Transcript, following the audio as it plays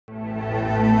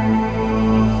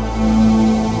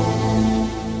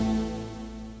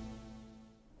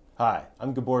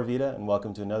I'm Gabor Vida, and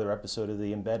welcome to another episode of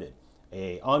The Embedded,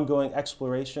 an ongoing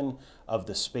exploration of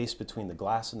the space between the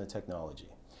glass and the technology.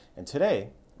 And today,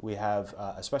 we have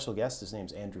a special guest. His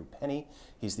name's Andrew Penny.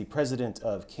 He's the president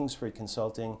of Kingsford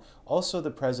Consulting, also the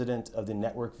president of the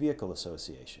Network Vehicle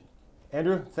Association.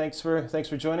 Andrew, thanks for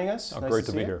joining us. Nice great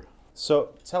to be here.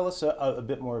 So tell us a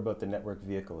bit more about the Network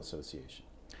Vehicle Association.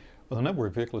 Well, the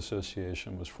Network Vehicle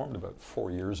Association was formed about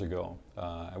 4 years ago.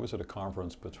 I was at a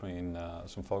conference between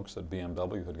some folks at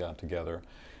BMW had got together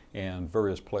and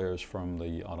various players from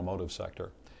the automotive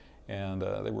sector. And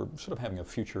they were sort of having a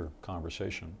future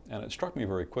conversation. And it struck me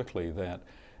very quickly that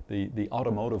the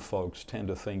automotive folks tend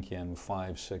to think in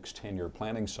 5, 6, 10-year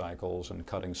planning cycles and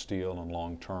cutting steel and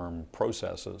long-term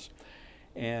processes.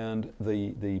 And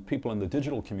the people in the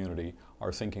digital community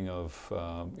are thinking of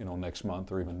next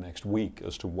month or even next week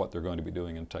as to what they're going to be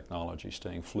doing in technology,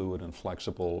 staying fluid and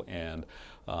flexible, and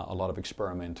a lot of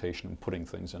experimentation and putting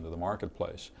things into the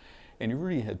marketplace. And you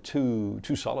really had two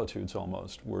solitudes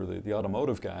almost, where the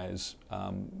automotive guys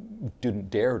didn't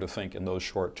dare to think in those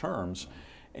short terms,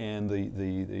 and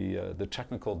the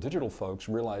technical digital folks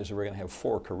realized they were going to have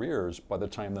 4 careers by the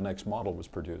time the next model was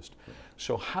produced. Right.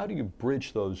 So how do you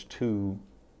bridge those two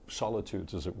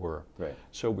solitudes, as it were? Right.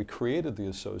 So we created the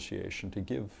association to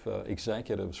give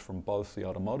executives from both the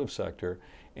automotive sector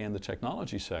and the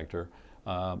technology sector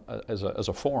as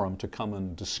a forum to come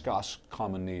and discuss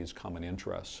common needs, common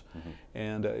interests. Mm-hmm.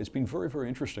 And it's been very, very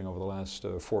interesting over the last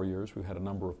 4 years. We've had a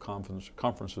number of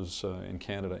conferences in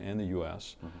Canada and the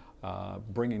US, mm-hmm.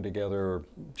 Bringing together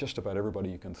just about everybody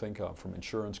you can think of, from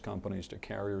insurance companies to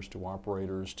carriers to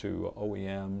operators to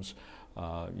OEMs,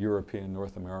 European,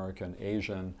 North American,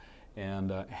 Asian,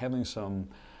 and having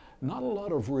not a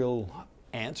lot of real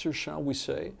answers, shall we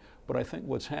say, but I think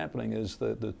what's happening is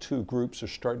that the two groups are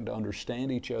starting to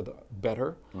understand each other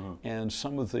better, mm-hmm. and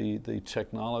some of the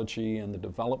technology and the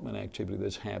development activity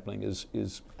that's happening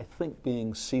is I think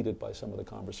being seeded by some of the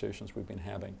conversations we've been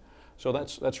having. So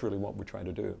that's really what we're trying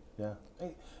to do. Yeah,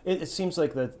 it seems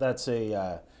like that's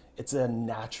it's a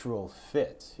natural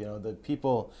fit. You know, the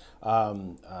people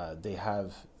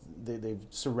they've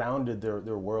surrounded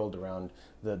their world around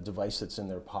the device that's in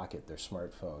their pocket, their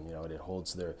smartphone. You know, it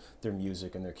holds their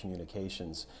music and their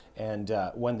communications. And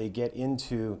when they get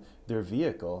into their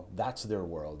vehicle, that's their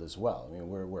world as well. I mean,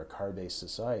 we're a car-based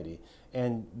society,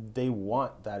 and they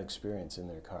want that experience in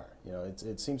their car. You know,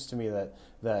 it seems to me that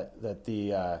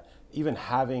the even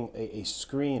having a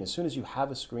screen, as soon as you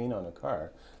have a screen on a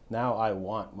car, now I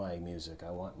want my music,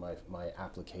 I want my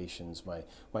applications,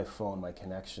 my phone, my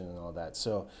connection, and all that.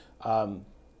 So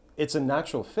it's a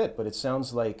natural fit, but it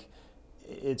sounds like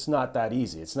it's not that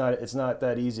easy. It's not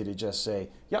that easy to just say,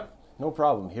 yep, no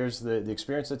problem. Here's the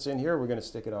experience that's in here. We're going to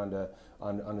stick it onto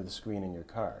the screen in your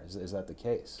car. Is that the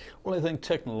case? Well, I think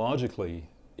technologically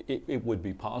it would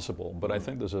be possible, but mm-hmm. I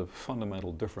think there's a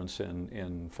fundamental difference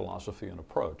in philosophy and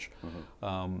approach.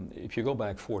 Mm-hmm. If you go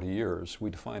back 40 years, we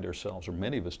defined ourselves, or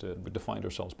many of us did, we defined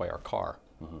ourselves by our car.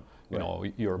 Mm-hmm. You know,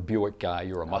 you're a Buick guy,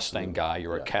 you're a Mustang guy,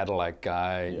 you're a Cadillac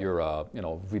guy, you're a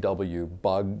VW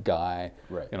Bug guy.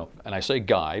 Right. You know, and I say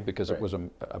guy because it was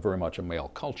a very much a male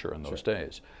culture in those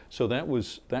days. So that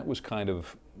was kind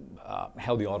of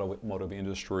how the automotive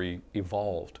industry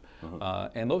evolved.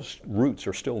 Mm-hmm. And those roots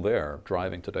are still there,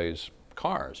 driving today's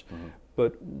cars. Mm-hmm.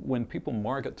 But when people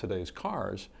market today's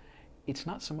cars, it's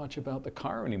not so much about the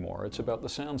car anymore. It's about the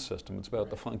sound system. It's about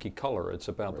the funky color. It's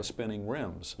about the spinning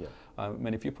rims. Yeah. I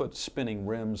mean, if you put spinning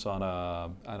rims on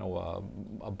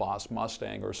a Boss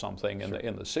Mustang or something in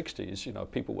the 60s, you know,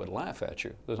 people would laugh at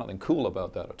you. There's nothing cool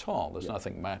about that at all. There's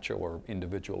nothing macho or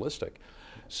individualistic.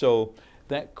 So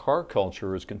that car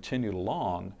culture has continued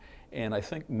along. And I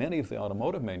think many of the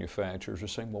automotive manufacturers are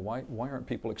saying, well, why aren't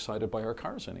people excited by our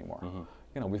cars anymore? Mm-hmm.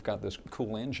 You know, we've got this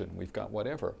cool engine, we've got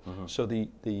whatever. Mm-hmm. So the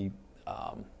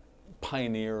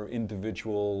pioneer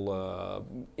individual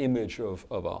image of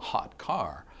a hot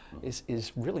car mm-hmm.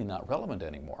 is really not relevant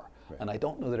anymore. Right. And I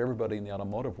don't know that everybody in the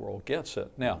automotive world gets it.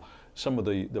 Now, some of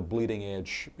the bleeding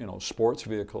edge, sports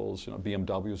vehicles,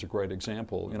 BMW is a great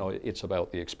example. You know, it's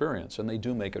about the experience, and they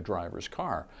do make a driver's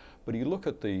car. But you look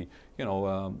at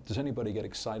does anybody get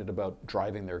excited about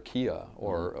driving their Kia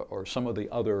or some of the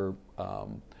other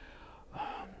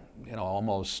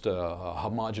almost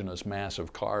homogeneous mass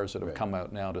of cars that have come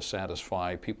out now to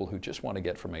satisfy people who just want to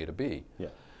get from A to B. Yeah.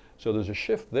 So there's a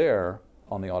shift there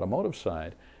on the automotive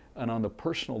side, and on the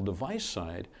personal device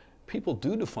side, people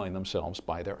do define themselves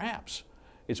by their apps.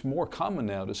 It's more common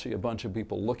now to see a bunch of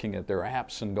people looking at their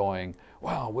apps and going,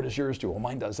 wow, what does yours do? Well,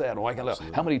 mine does that. Oh, I got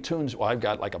how many tunes? Well, I've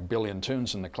got like 1 billion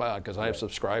tunes in the cloud because I have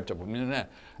subscribed to,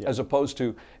 as opposed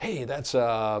to, hey, that's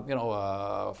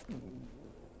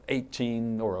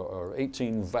 18 or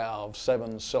 18 valve,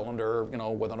 7-cylinder, you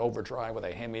know, with an overdrive, with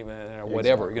a Hemi, or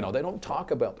whatever. Exactly. You know, they don't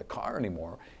talk about the car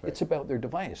anymore. Right. It's about their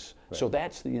device. Right. So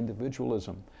that's the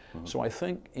individualism. So I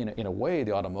think, in a way,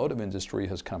 the automotive industry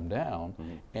has come down,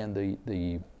 and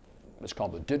the it's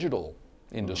called the digital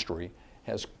industry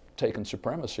has taken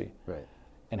supremacy. Right.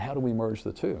 And how do we merge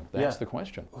the two? That's the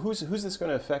question. Who's this going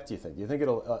to affect, do you think? Do you think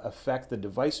it'll affect the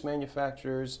device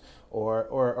manufacturers, or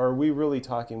are we really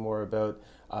talking more about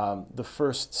the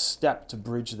first step to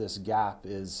bridge this gap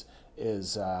is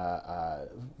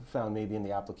found maybe in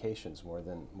the applications more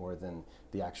than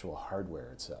the actual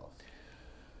hardware itself?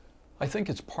 I think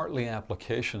it's partly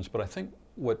applications, but I think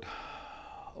what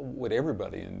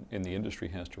everybody in the industry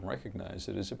has to recognize,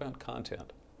 it is about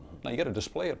content. Now you got to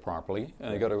display it properly,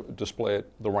 and you got to display it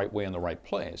the right way in the right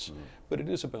place, but it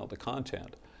is about the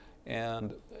content.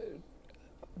 And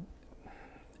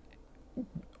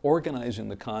organizing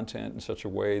the content in such a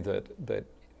way that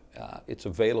it's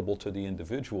available to the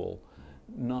individual.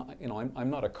 Not, you know, I'm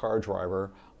not a car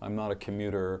driver, I'm not a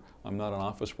commuter, I'm not an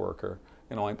office worker.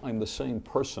 You know, I'm the same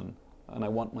person, and I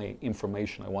want my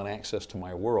information, I want access to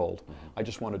my world. I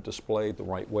just want it displayed the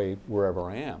right way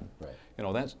wherever I am. Right. You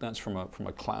know, that's from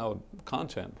a cloud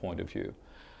content point of view.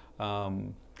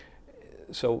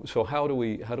 So how do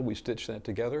we stitch that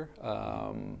together?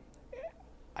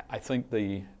 I think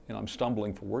I'm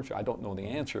stumbling for words. I don't know the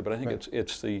answer, but I think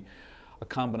it's a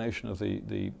combination of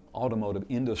the automotive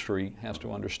industry has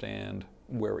to understand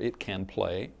where it can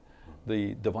play.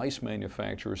 The device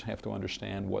manufacturers have to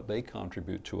understand what they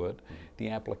contribute to it. The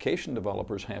application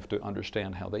developers have to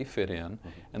understand how they fit in.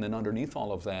 And then underneath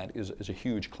all of that is a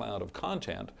huge cloud of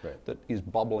content that is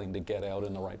bubbling to get out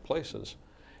in the right places.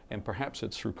 And perhaps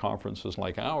it's through conferences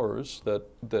like ours that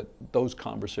those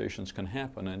conversations can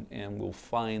happen, and we'll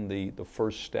find the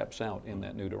first steps out in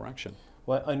that new direction.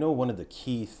 Well, I know one of the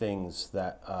key things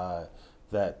that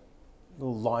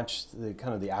launched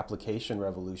the application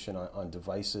revolution on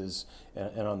devices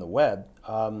and on the web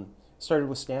started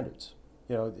with standards.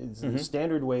 You know,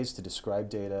 standard ways to describe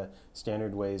data,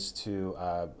 standard ways to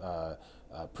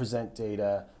present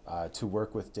data, to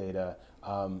work with data,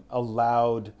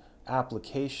 allowed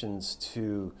applications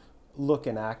to look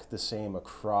and act the same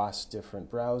across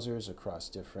different browsers, across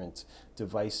different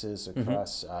devices,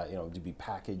 across to be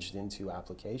packaged into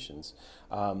applications.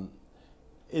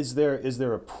 Is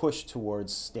there a push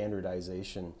towards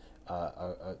standardization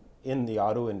in the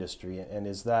auto industry, and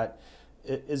is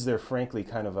there frankly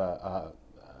kind of a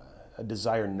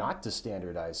desire not to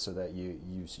standardize so that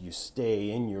you stay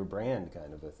in your brand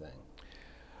kind of a thing?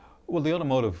 Well, the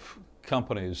automotive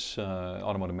companies,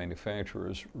 automotive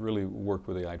manufacturers, really work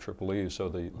with the IEEE, so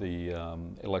the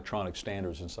electronic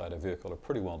standards inside a vehicle are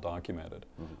pretty well documented,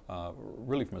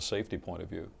 really from a safety point of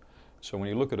view. So when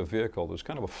you look at a vehicle, there's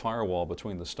kind of a firewall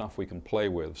between the stuff we can play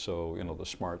with, so you know, the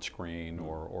smart screen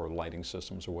or lighting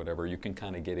systems or whatever, you can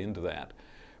kind of get into that.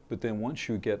 But then once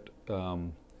you get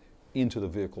into the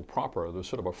vehicle proper, there's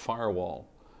sort of a firewall.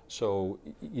 So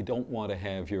you don't want to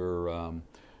have your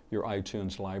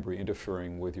iTunes library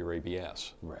interfering with your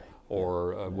ABS,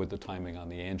 or with the timing on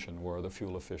the engine, or the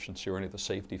fuel efficiency, or any of the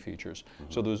safety features.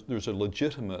 So there's a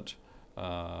legitimate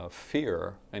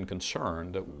fear and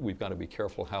concern that we've got to be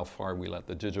careful how far we let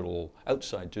the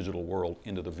outside digital world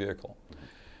into the vehicle.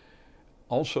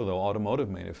 Also, though, automotive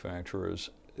manufacturers,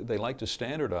 they like to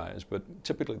standardize, but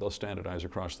typically they'll standardize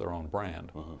across their own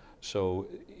brand. So,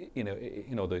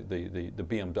 the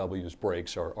BMW's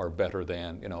brakes are better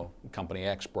than company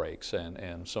X brakes,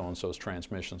 and so-and-so's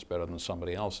transmission's better than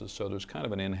somebody else's. So there's kind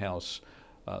of an in-house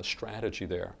strategy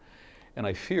there. And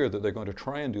I fear that they're going to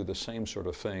try and do the same sort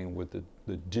of thing with the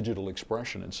digital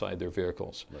expression inside their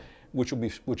vehicles, which will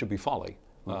be folly.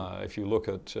 If you look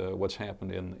at what's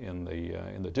happened in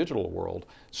the digital world,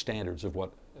 standards of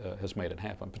what has made it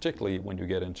happen, particularly when you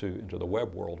get into the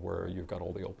web world where you've got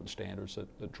all the open standards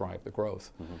that drive the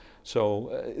growth.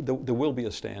 So there will be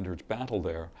a standards battle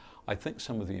there. I think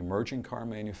some of the emerging car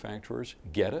manufacturers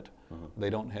get it. They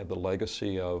don't have the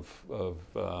legacy of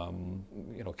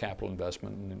capital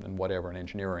investment and whatever in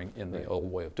engineering in the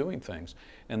old way of doing things,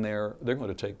 and they're going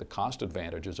to take the cost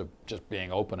advantages of just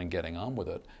being open and getting on with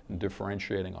it and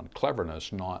differentiating on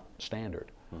cleverness, not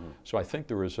standard. So I think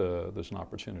there's an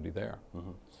opportunity there.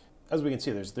 As we can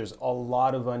see, there's a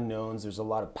lot of unknowns. There's a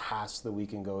lot of paths that we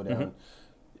can go down.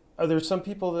 Are there some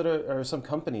people or some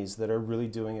companies that are really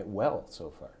doing it well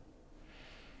so far?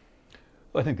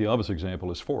 I think the obvious example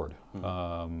is Ford.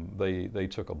 They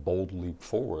took a bold leap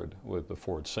forward with the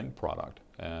Ford Sync product,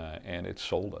 and it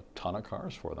sold a ton of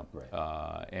cars for them.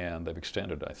 And they've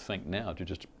extended, I think, now to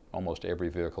just almost every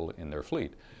vehicle in their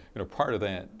fleet. You know, part of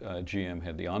that, GM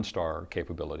had the OnStar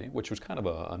capability, which was kind of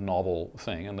a novel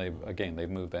thing, and they've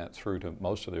moved that through to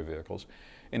most of their vehicles.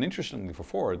 And interestingly for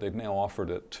Ford, they've now offered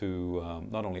it to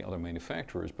not only other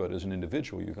manufacturers, but as an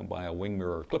individual, you can buy a wing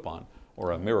mirror clip-on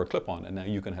or a mirror clip-on, and now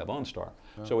you can have OnStar.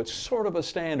 Oh. So it's sort of a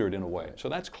standard in a way. So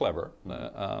that's clever.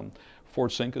 Ford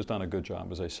Sync has done a good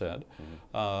job, as I said.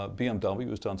 BMW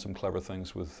has done some clever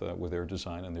things with their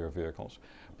design and their vehicles.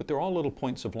 But they're all little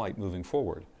points of light moving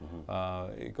forward.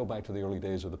 Go back to the early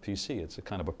days of the PC. It's a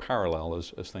kind of a parallel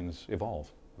as things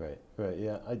evolve. Right, right,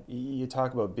 yeah. You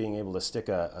talk about being able to stick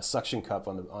a suction cup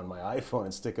on my iPhone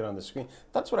and stick it on the screen.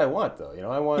 That's what I want, though. You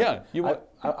know,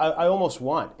 I almost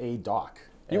want a dock.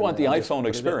 You want the iPhone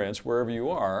experience wherever you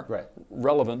are, right,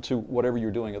 relevant to whatever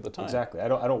you're doing at the time. Exactly. I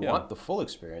don't want the full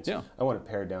experience. Yeah. I want it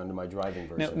pared down to my driving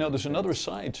version. Now there's another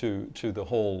side to the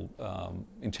whole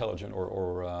intelligent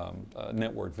or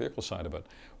networked vehicle side of it.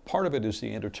 Part of it is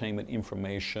the entertainment,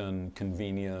 information,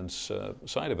 convenience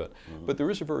side of it. But there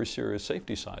is a very serious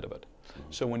safety side of it.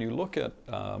 So when you look at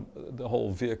the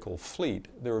whole vehicle fleet,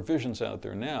 there are visions out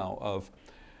there now of,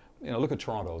 you know, look at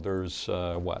Toronto. There's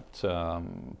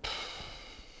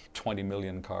 20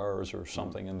 million cars or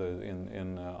something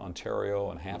in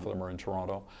Ontario, and half of them are in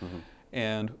Toronto.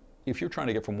 And if you're trying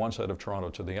to get from one side of Toronto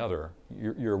to the other,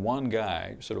 you're one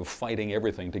guy sort of fighting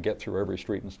everything to get through every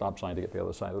street and stop sign to get to the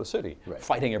other side of the city,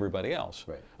 fighting everybody else.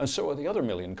 And so are the other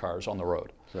million cars on the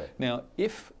road. Now,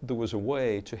 if there was a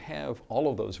way to have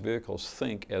all of those vehicles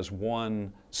think as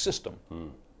one system,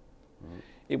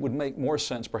 it would make more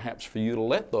sense perhaps for you to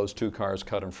let those two cars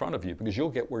cut in front of you, because you'll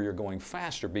get where you're going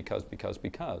faster because.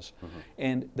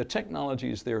 And the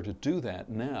technology is there to do that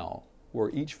now, where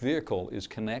each vehicle is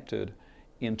connected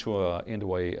into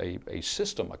a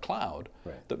system, a cloud,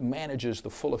 that manages the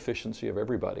full efficiency of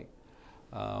everybody.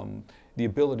 The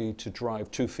ability to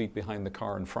drive 2 feet behind the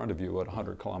car in front of you at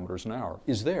 100 kilometers an hour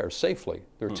is there safely.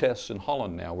 There are tests in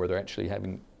Holland now where they're actually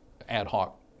having ad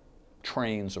hoc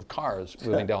trains of cars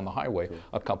moving down the highway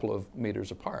a couple of meters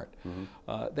apart.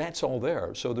 That's all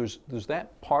there. So there's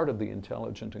that part of the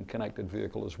intelligent and connected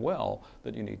vehicle as well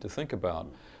that you need to think about.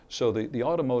 So the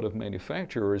automotive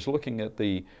manufacturer is looking at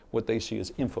what they see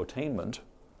as infotainment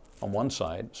on one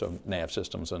side, so nav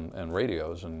systems and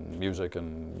radios and music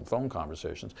and phone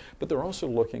conversations, but they're also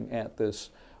looking at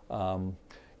this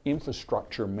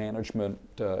infrastructure management,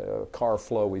 car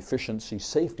flow, efficiency,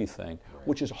 safety thing,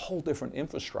 which is a whole different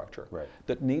infrastructure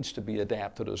that needs to be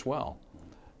adapted as well.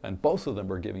 And both of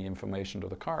them are giving information to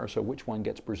the car, so which one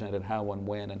gets presented how and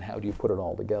when, and how do you put it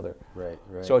all together?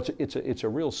 So it's a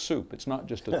real soup. It's not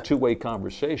just a two-way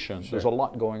conversation. There's a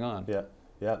lot going on.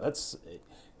 It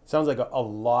sounds like a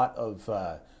lot of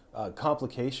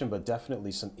complication, but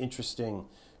definitely some interesting,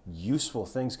 useful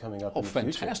things coming up in the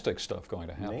future. Fantastic stuff going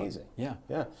to happen. Amazing. Yeah.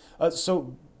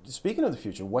 So speaking of the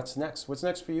future, what's next? What's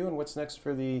next for you, and what's next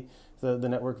for the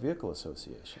Network Vehicle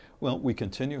Association? Well, we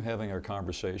continue having our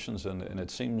conversations, and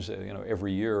it seems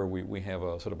every year we have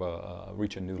a sort of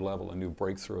reach a new level, a new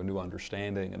breakthrough, a new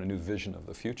understanding, and a new vision of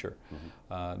the future.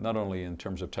 Not only in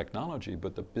terms of technology,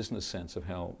 but the business sense of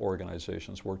how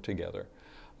organizations work together.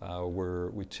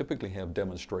 We typically have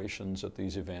demonstrations at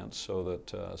these events, so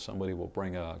that somebody will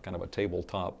bring a kind of a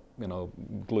tabletop,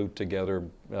 glued together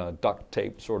duct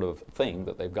tape sort of thing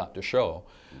that they've got to show,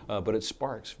 but it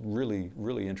sparks really,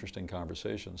 really interesting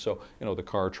conversations. So, the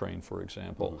car train, for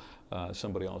example,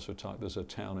 somebody also talked. There's a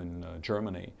town in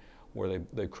Germany where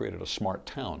they created a smart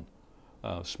town.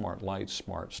 Smart lights,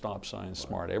 smart stop signs,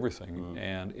 smart everything,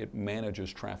 and it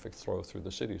manages traffic flow through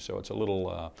the city. So it's a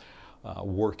little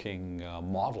working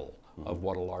model of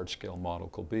what a large-scale model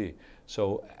could be.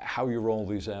 So how you roll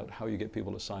these out, how you get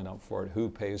people to sign up for it, who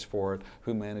pays for it,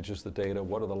 who manages the data,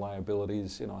 what are the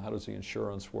liabilities, how does the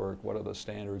insurance work, what are the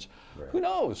standards, who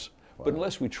knows? But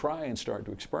unless we try and start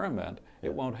to experiment,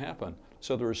 it won't happen.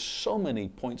 So there's so many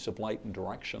points of light and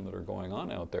direction that are going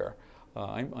on out there.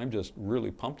 I'm just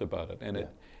really pumped about it.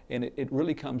 And it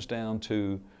really comes down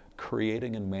to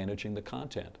creating and managing the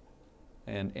content.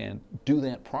 And do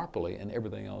that properly, and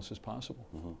everything else is possible.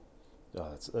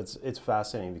 It's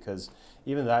fascinating, because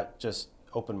even that just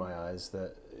opened my eyes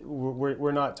that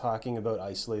we're not talking about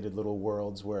isolated little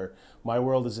worlds where my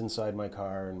world is inside my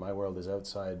car and my world is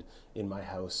outside in my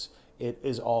house. It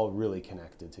is all really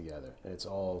connected together, and it's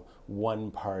all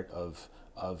one part of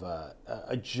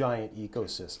a giant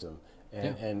ecosystem,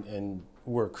 and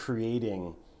we're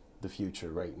creating the future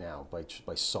right now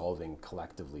by solving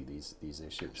collectively these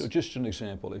issues. So just an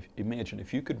example, imagine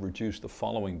if you could reduce the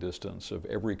following distance of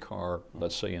every car,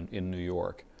 let's say in New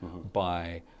York,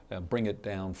 by bring it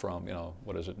down from,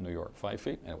 what is it in New York, 5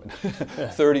 feet? Anyway,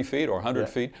 30 feet or 100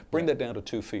 feet, bring that down to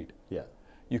 2 feet. Yeah.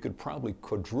 You could probably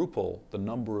quadruple the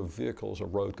number of vehicles a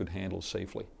road could handle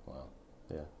safely. Wow.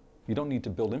 Yeah. You don't need to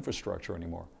build infrastructure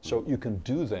anymore. So you can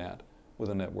do that with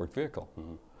a networked vehicle.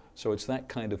 So it's that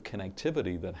kind of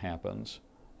connectivity that happens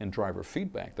and driver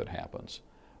feedback that happens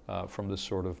from this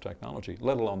sort of technology,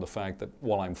 let alone the fact that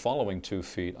while I'm following 2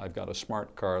 feet, I've got a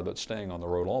smart car that's staying on the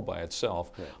road all by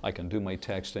itself. Yeah. I can do my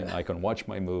texting, I can watch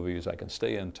my movies, I can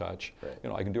stay in touch.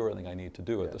 Right. I can do everything I need to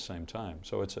do at the same time.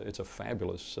 So it's a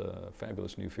fabulous,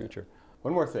 fabulous new future.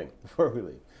 One more thing before we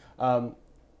leave.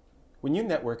 When you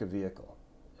network a vehicle,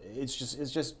 it's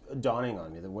just dawning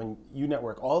on me that when you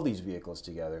network all these vehicles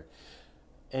together,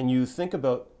 and you think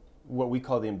about what we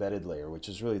call the embedded layer, which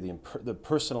is really the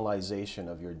personalization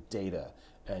of your data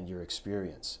and your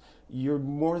experience. You're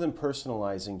more than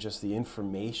personalizing just the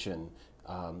information.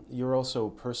 You're also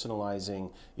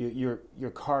personalizing, your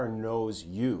car knows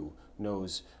you,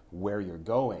 knows where you're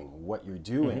going, what you're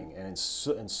doing, and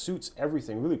suits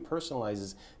everything, really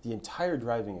personalizes the entire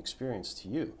driving experience to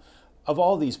you. Of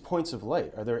all these points of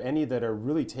light, are there any that are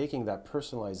really taking that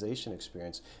personalization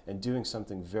experience and doing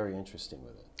something very interesting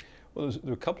with it? Well, there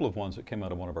are a couple of ones that came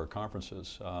out of one of our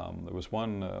conferences. There was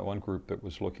one group that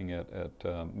was looking at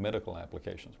medical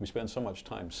applications. We spend so much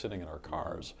time sitting in our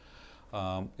cars.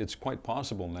 It's quite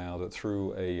possible now that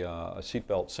through a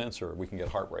seatbelt sensor we can get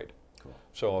heart rate. Cool.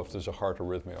 So if there's a heart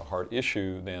arrhythmia, a heart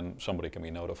issue, then somebody can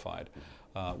be notified.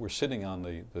 We're sitting on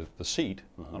the seat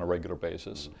on a regular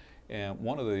basis. And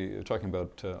talking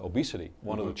about obesity,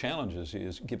 one of the challenges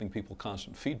is giving people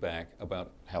constant feedback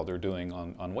about how they're doing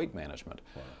on weight management.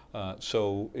 Wow.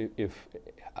 So if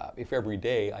every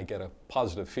day I get a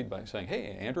positive feedback saying,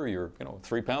 hey, Andrew, you're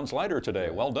 3 pounds lighter today,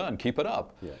 well done, keep it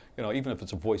up. Yeah. Even if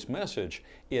it's a voice message,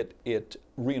 it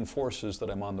reinforces that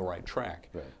I'm on the right track.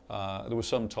 Right. There was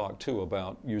some talk too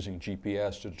about using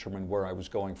GPS to determine where I was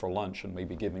going for lunch and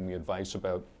maybe giving me advice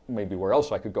about maybe where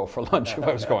else I could go for lunch if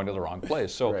I was going to the wrong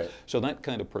place. So, so that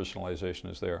kind of personalization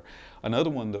is there. Another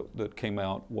one that came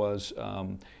out was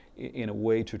in a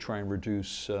way to try and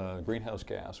reduce greenhouse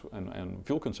gas and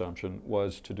fuel consumption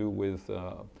was to do with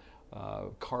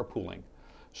carpooling.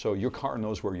 So your car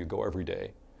knows where you go every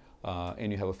day and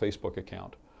you have a Facebook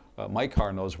account. My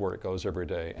car knows where it goes every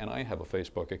day and I have a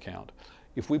Facebook account.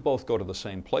 If we both go to the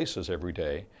same places every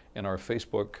day and our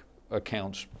Facebook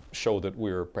accounts show that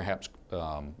we're perhaps,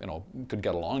 could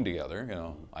get along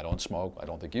together, I don't smoke, I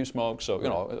don't think you smoke, so,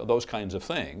 those kinds of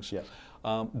things,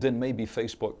 then maybe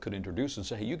Facebook could introduce and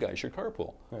say, hey, you guys should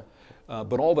carpool. Yeah.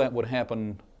 But all that would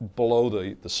happen below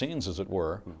the scenes, as it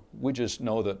were. We just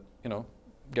know that,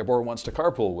 Gabor wants to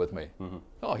carpool with me.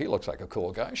 Oh, he looks like a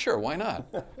cool guy. Sure, why not?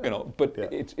 But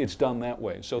it's done that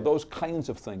way. So those kinds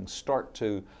of things start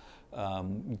to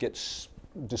get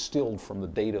distilled from the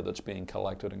data that's being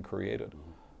collected and created.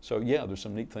 So yeah, there's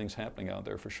some neat things happening out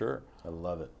there for sure. I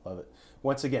love it, love it.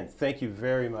 Once again, thank you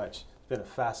very much. It's been a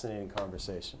fascinating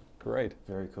conversation. Great.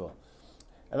 Very cool.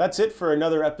 And that's it for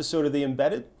another episode of The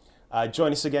Embedded.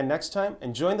 Join us again next time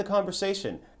and join the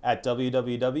conversation at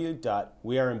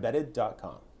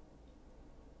www.weareembedded.com.